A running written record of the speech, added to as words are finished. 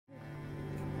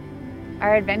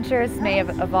Our adventures may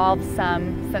have evolved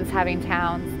some since having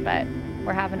towns, but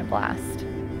we're having a blast.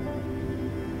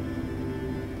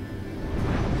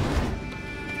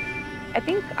 I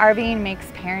think RVing makes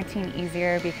parenting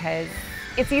easier because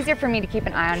it's easier for me to keep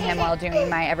an eye on him while doing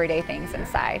my everyday things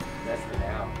inside. That's the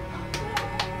now.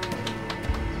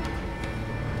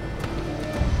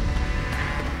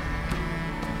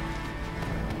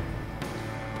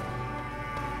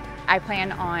 I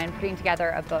plan on putting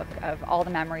together a book of all the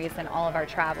memories and all of our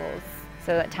travels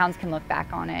so that towns can look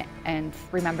back on it and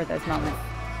remember those moments.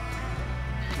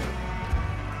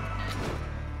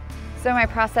 So my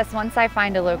process, once I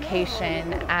find a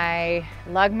location, I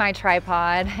lug my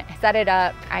tripod, set it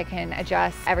up. I can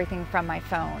adjust everything from my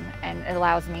phone, and it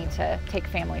allows me to take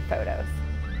family photos.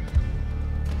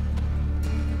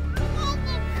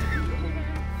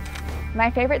 My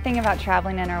favorite thing about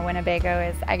traveling in our Winnebago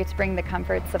is I get to bring the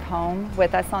comforts of home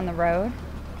with us on the road.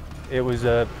 It was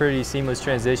a pretty seamless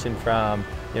transition from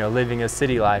living a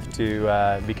city life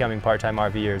to becoming part-time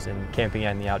RVers and camping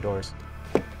out in the outdoors.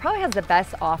 Probably has the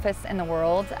best office in the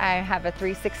world. I have a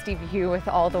 360 view with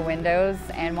all the windows,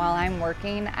 and while I'm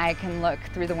working, I can look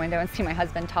through the window and see my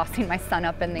husband tossing my son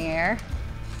up in the air.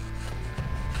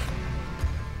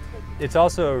 It's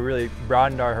also really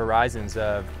broadened our horizons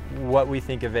of what we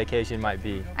think a vacation might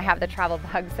be. I have the travel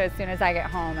bug, so as soon as I get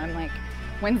home, I'm like,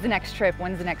 when's the next trip?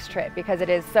 When's the next trip? Because it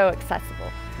is so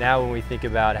accessible. Now when we think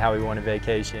about how we want a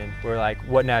vacation, we're like,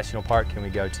 what national park can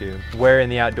we go to? Where in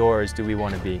the outdoors do we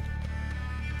want to be?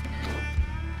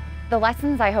 The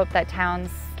lessons I hope that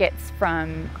Towns gets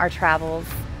from our travels,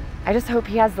 I just hope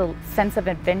he has the sense of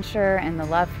adventure and the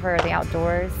love for the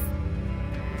outdoors.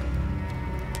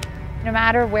 No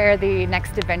matter where the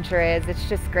next adventure is, it's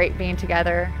just great being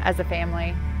together as a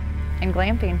family and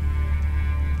glamping.